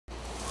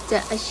The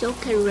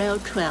Ashokan Rail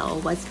Trail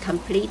was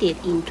completed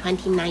in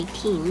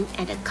 2019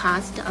 at a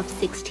cost of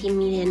 $16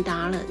 million.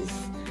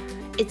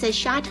 It's a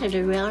shuttered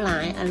rail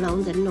line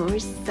along the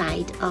north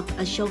side of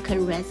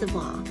Ashokan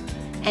Reservoir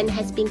and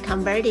has been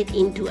converted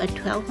into a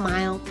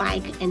 12-mile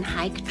bike and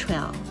hike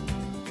trail.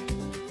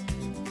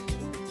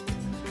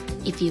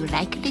 If you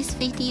like this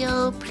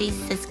video, please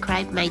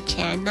subscribe my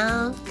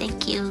channel.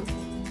 Thank you.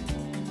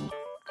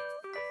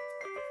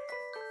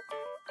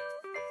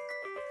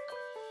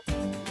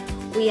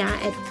 We are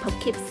at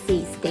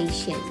Poughkeepsie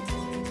station.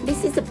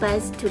 This is a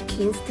bus to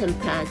Kingston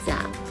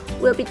Plaza.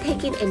 We'll be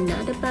taking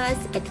another bus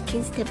at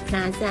Kingston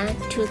Plaza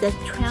to the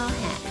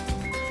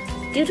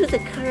trailhead. Due to the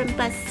current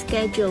bus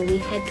schedule, we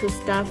had to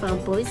start from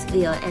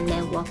Boiceville and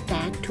then walk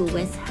back to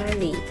West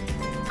Hurley.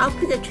 I'll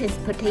put the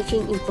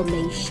transportation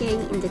information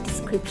in the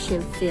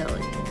description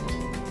field.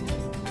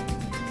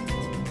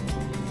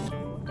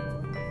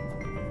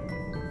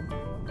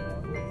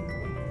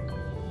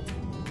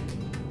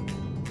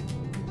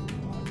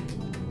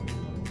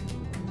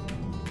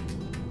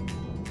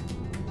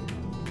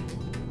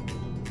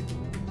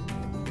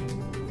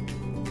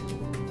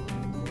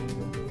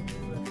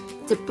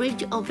 The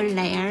bridge over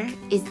there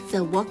is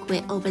the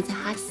walkway over the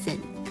Hudson.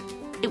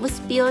 It was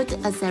built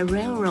as a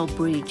railroad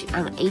bridge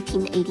in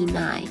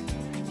 1889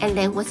 and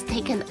then was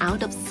taken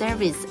out of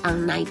service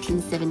in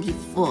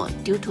 1974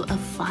 due to a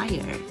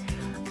fire.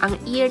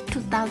 In year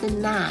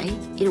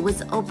 2009, it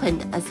was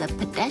opened as a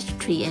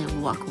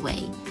pedestrian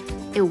walkway.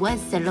 It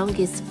was the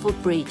longest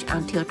footbridge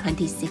until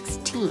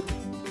 2016.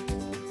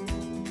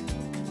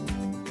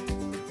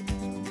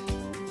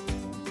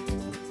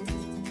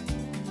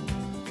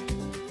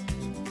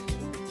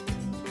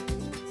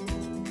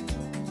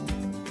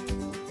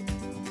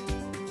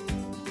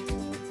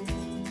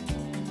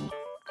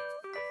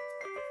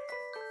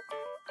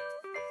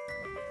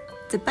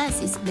 The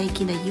bus is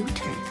making a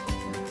U-turn.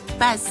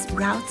 Bus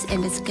routes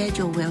and the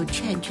schedule will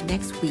change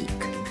next week.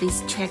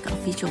 Please check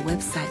official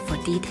website for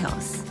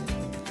details.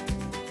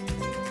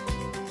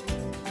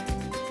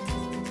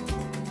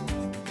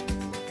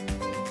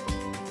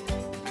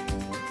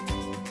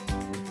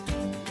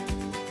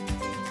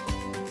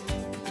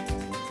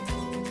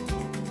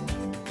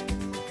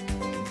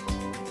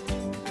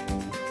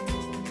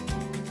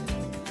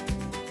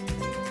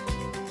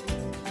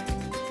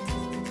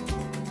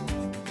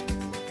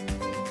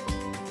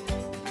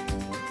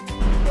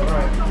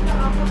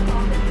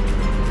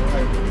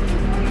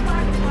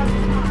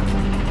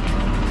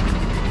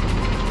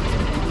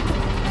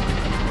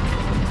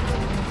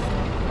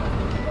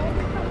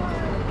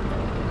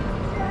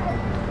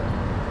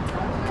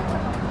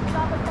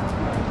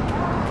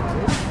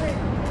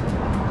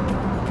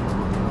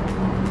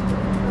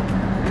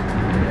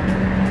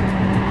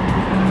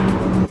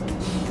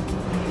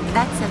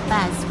 That's the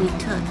bus we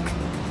took.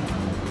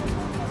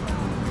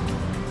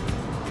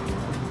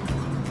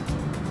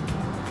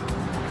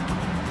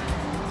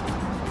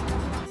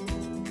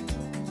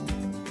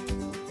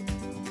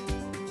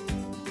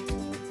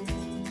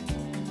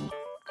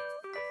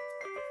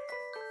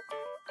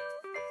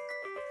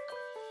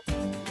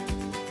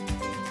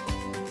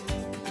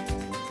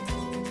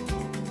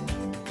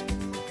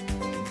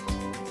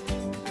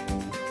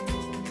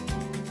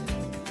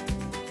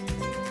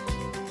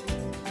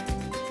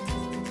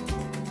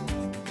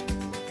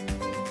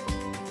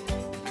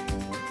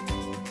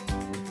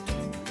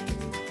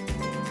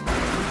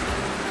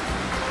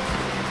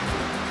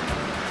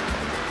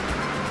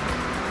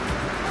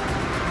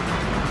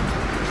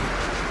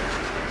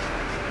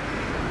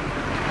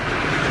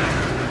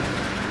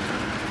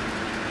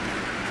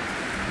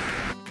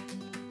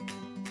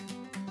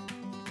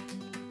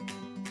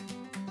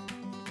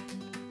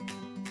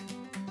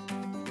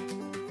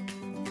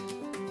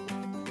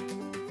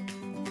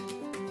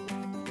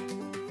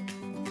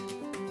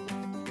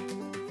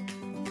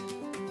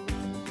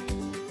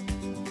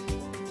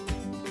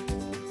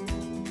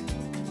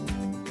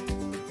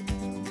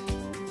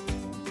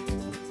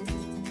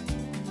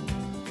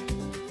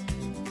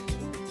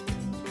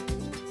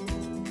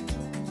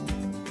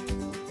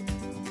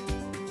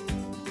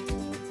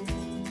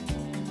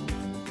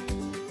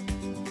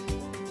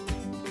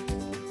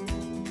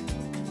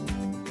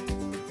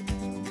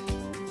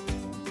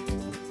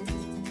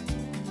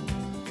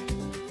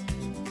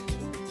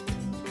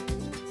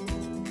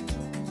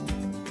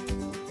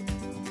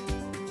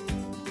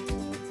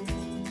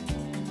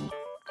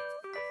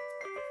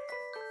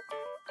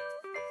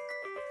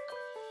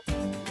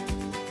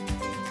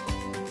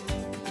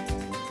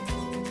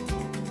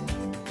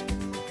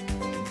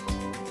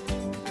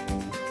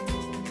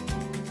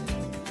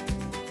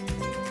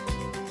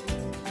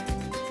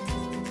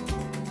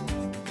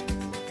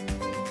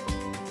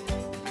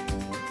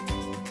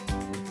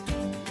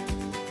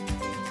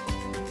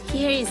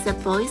 Here is the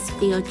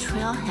Boiceville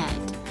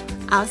Trailhead.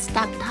 I'll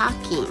stop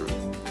talking.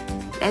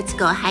 Let's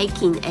go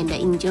hiking and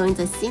enjoy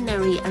the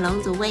scenery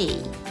along the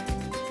way.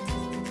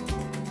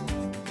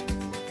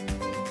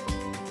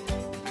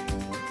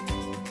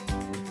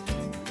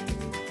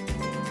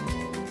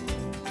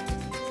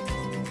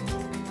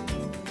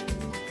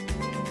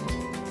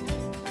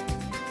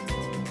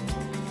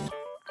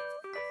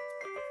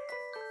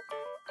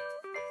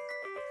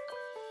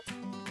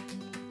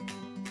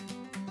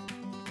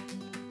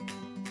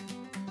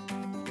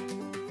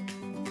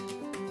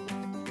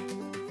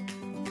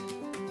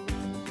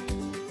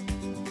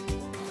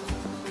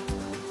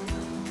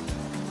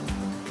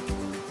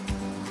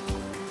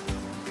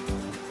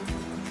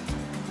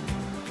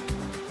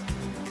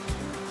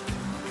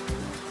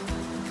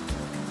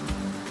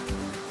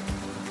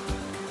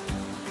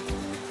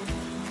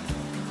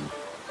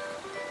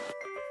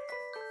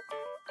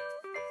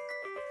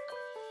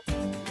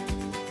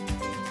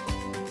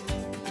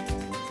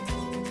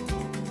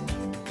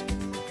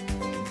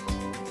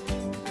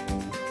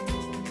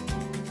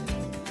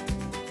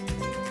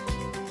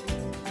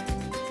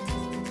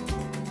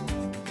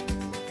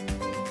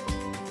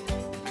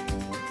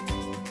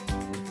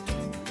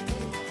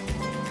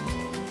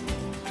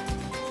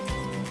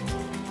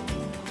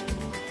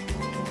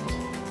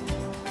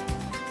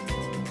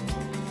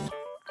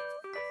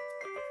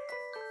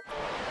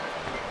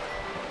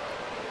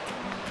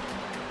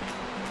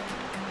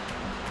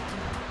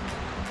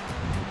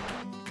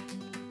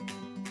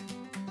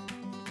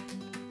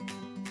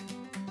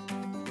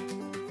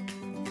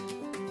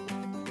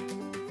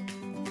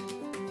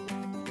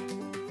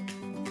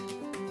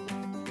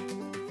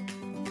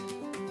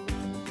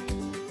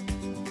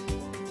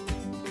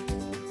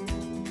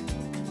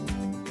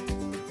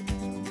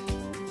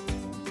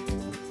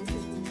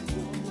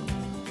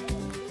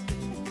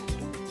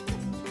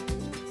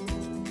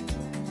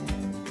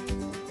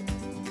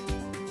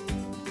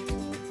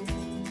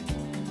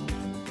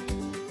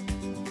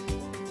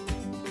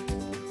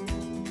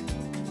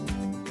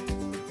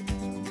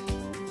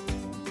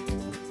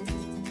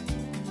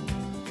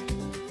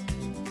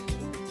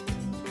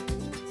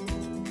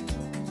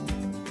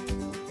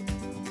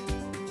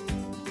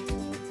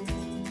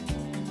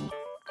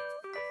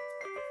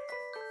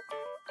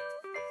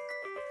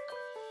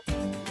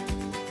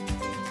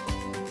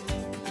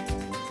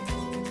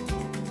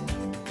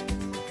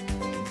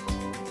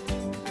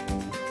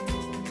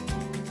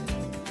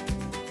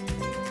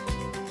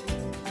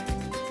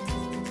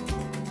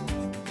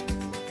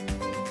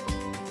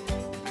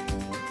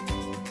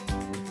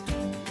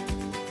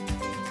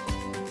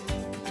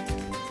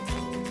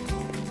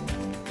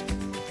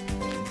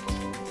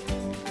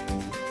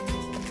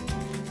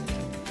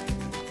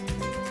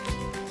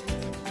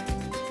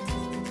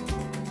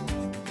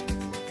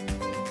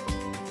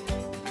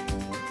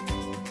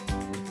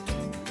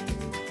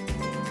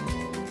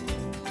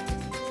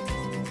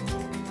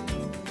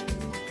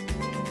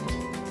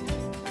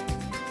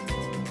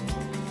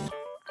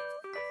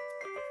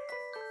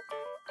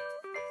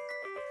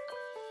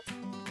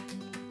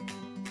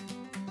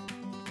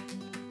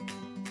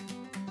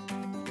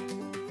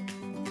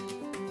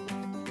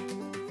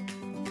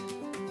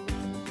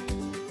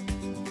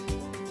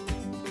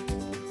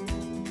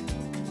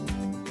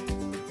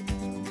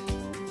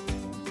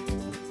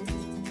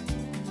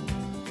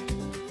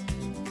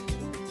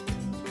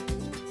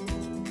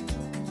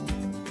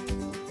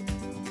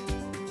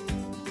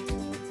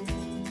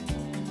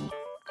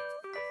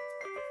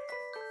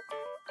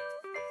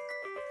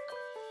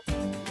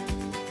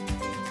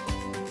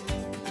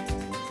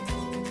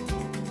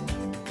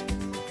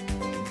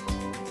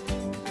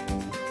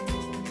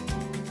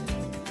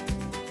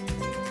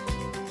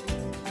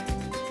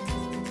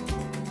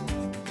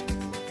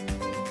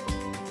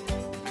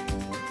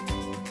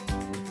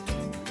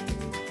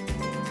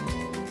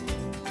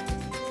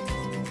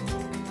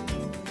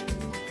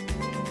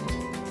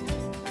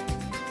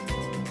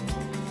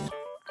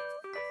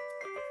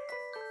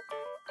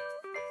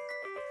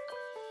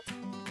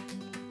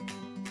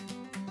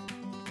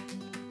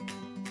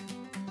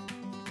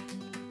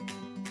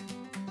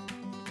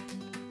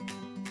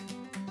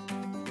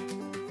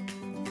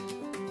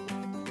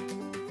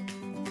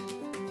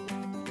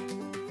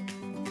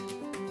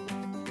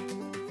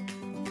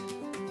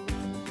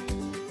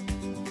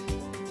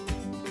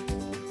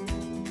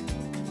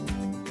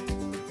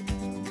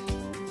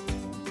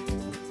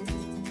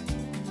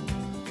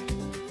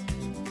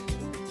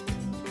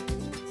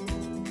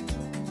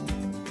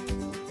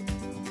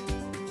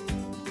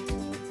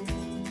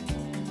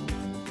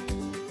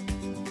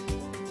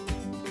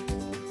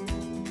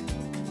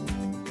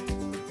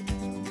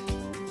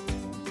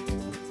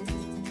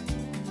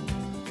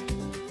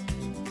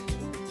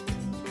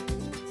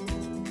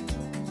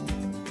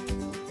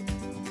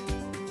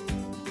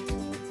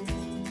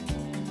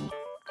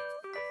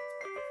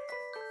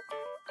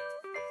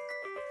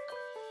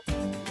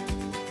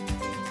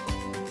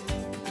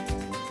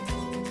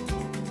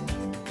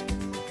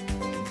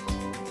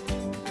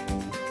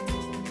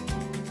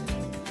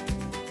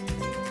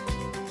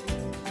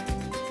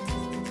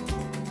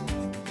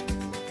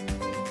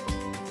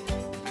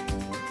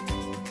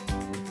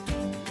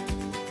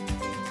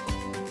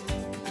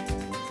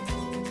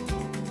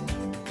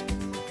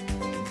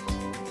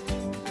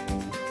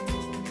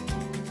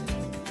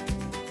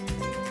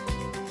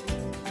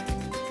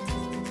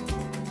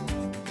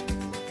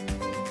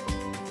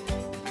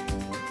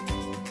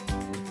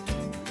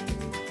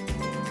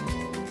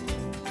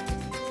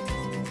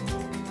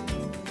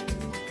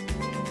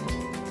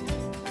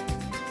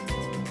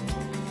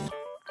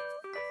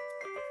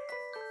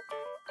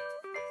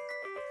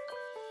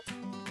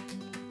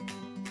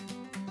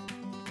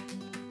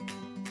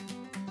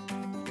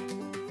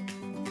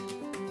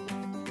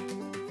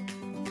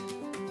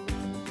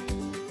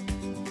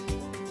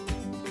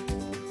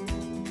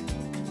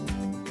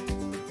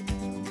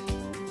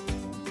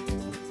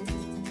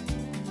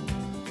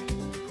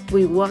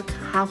 We walk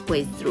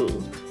halfway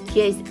through.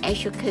 Here is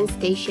Ashokan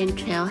Station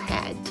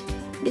Trailhead.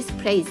 This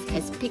place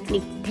has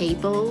picnic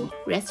table,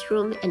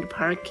 restroom, and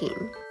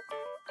parking.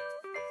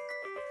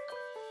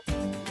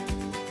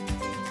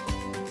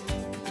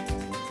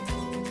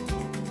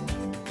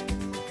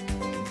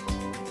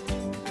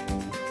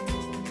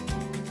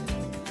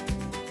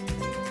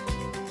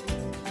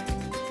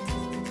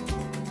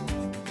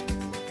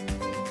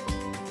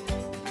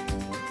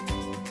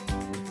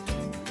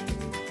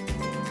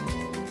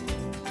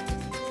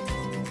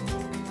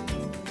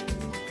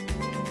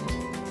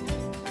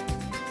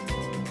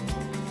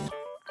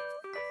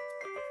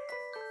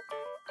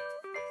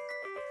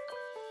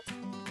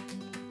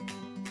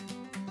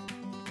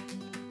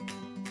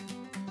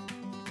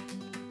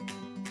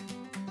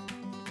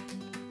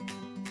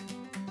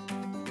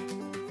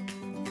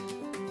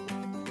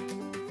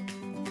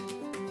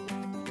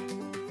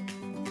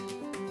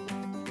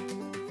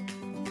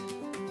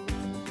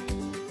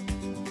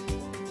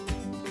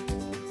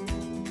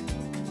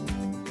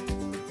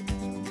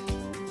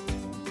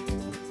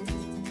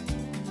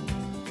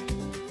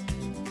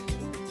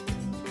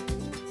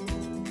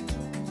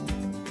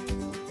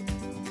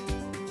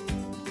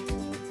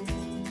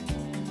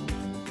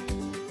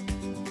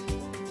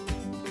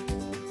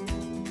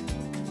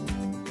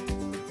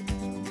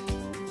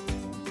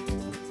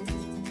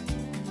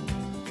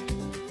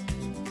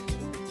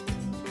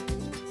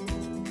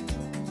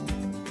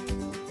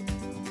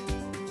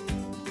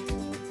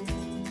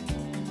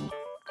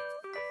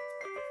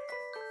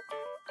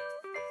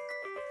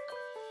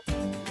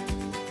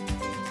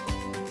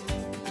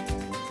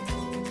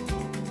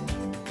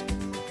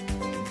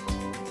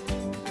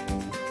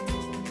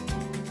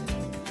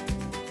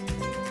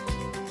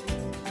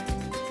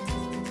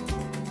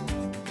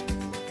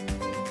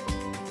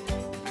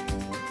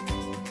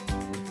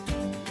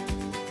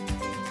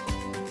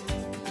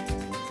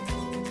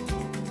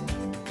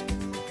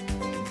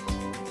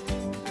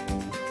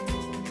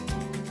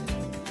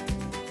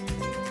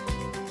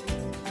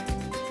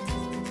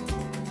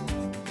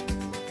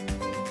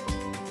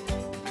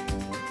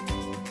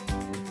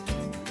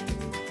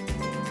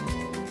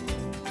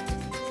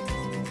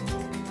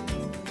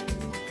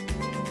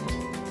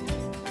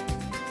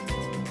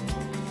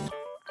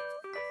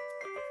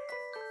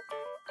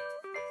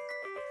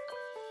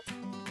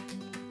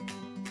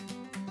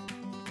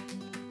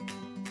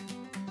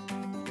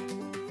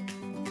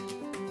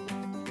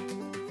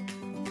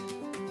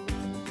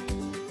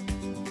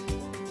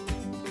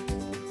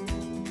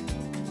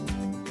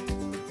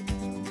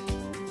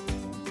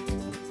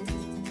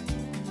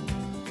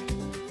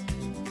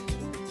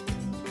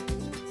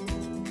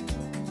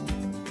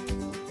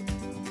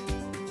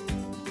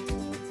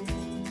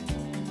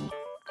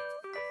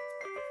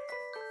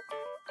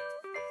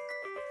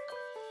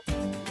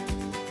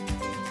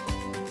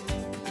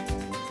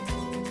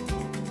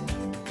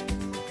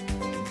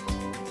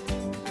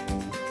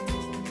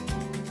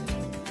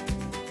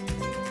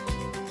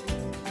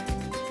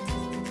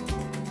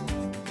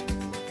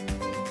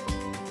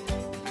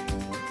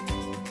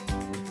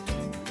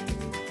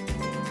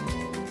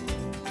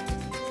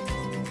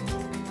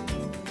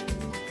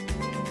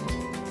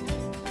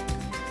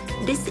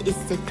 This is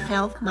the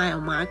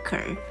 12-mile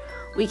marker.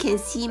 We can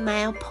see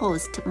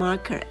milepost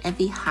marker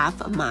every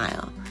half a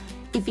mile.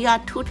 If you are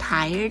too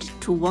tired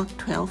to walk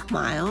 12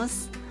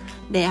 miles,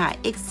 there are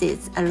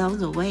exits along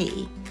the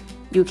way.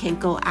 You can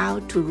go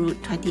out to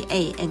Route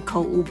 28 and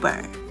call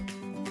Uber.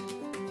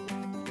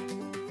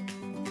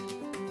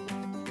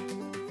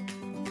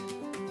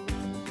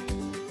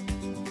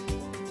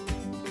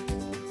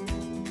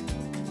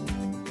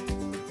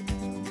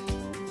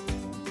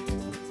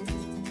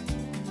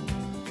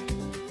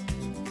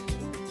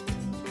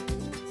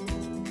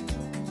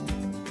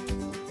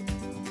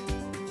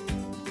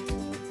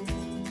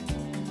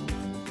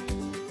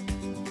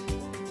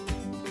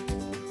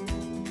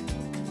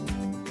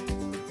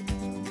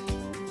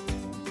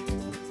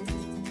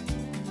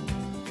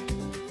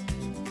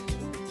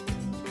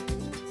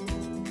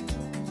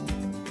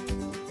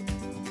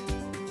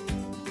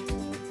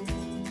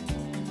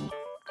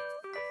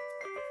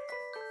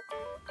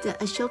 The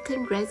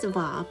Ashokan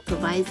Reservoir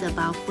provides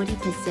about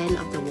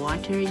 40% of the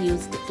water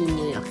used in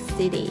New York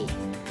City.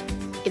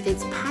 If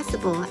it's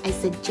possible, I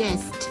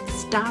suggest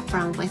start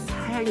from West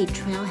Hurley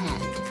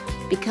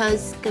Trailhead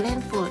because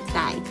Glenford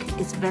Dike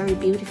is very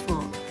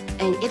beautiful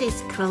and it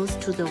is close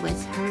to the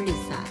West Hurley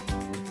side.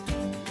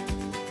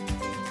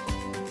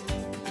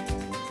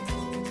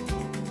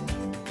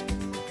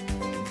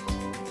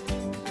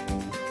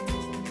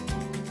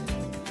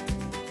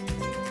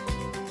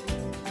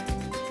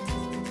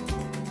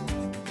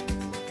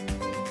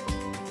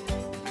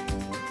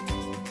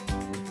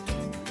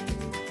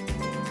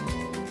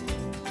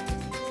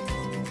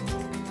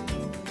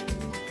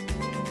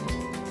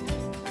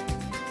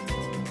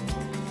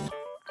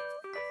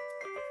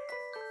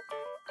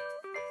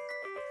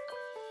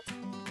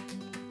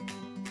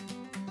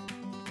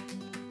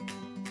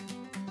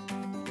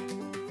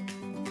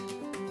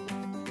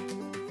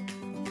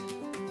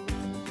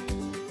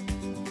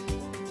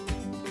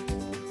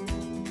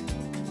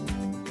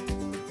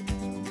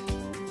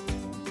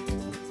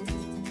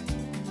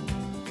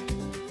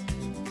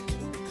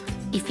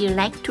 If you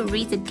like to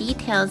read the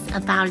details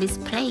about this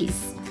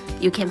place,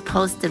 you can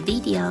pause the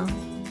video.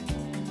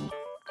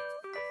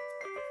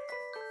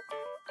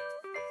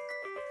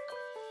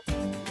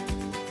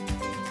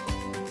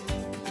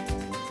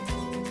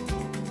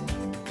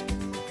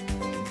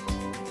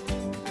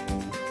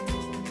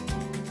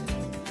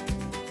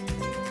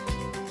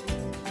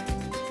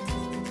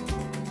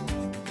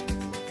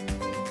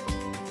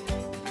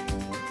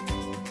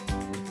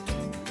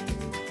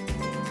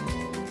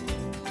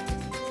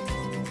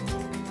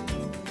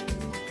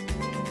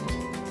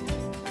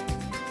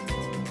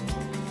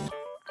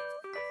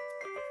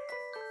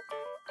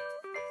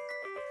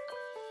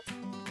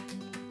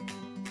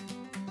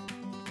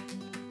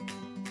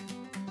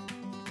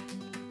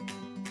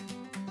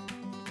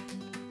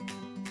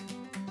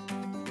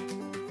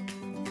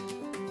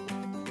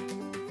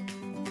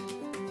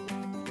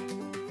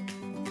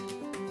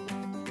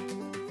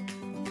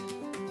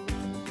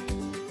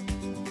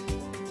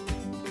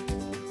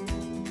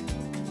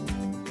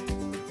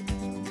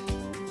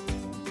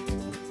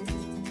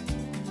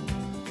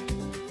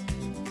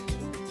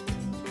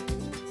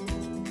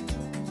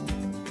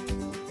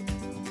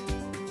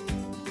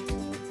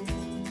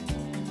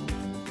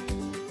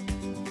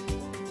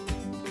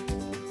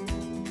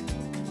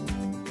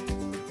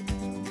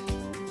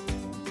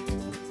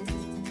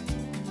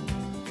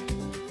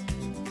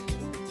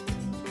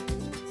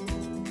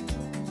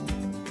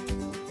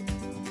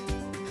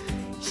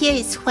 Here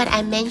is what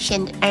I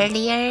mentioned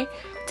earlier,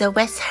 the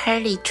West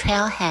Hurley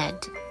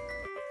Trailhead.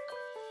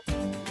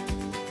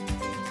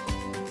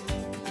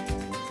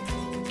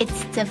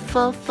 It's the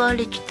full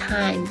foliage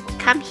time.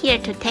 Come here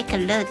to take a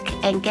look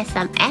and get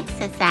some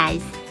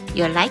exercise.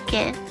 You'll like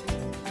it.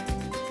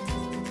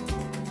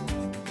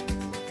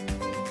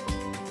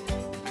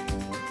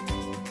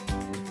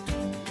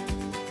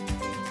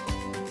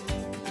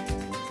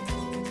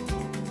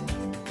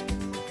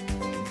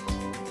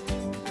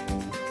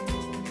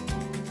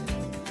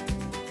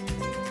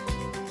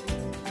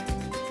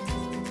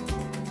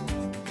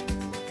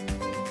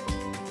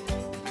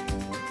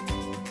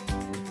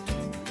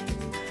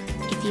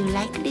 If you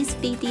like this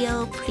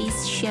video,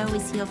 please share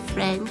with your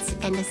friends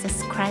and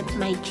subscribe to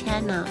my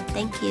channel.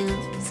 Thank you.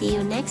 See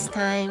you next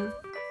time.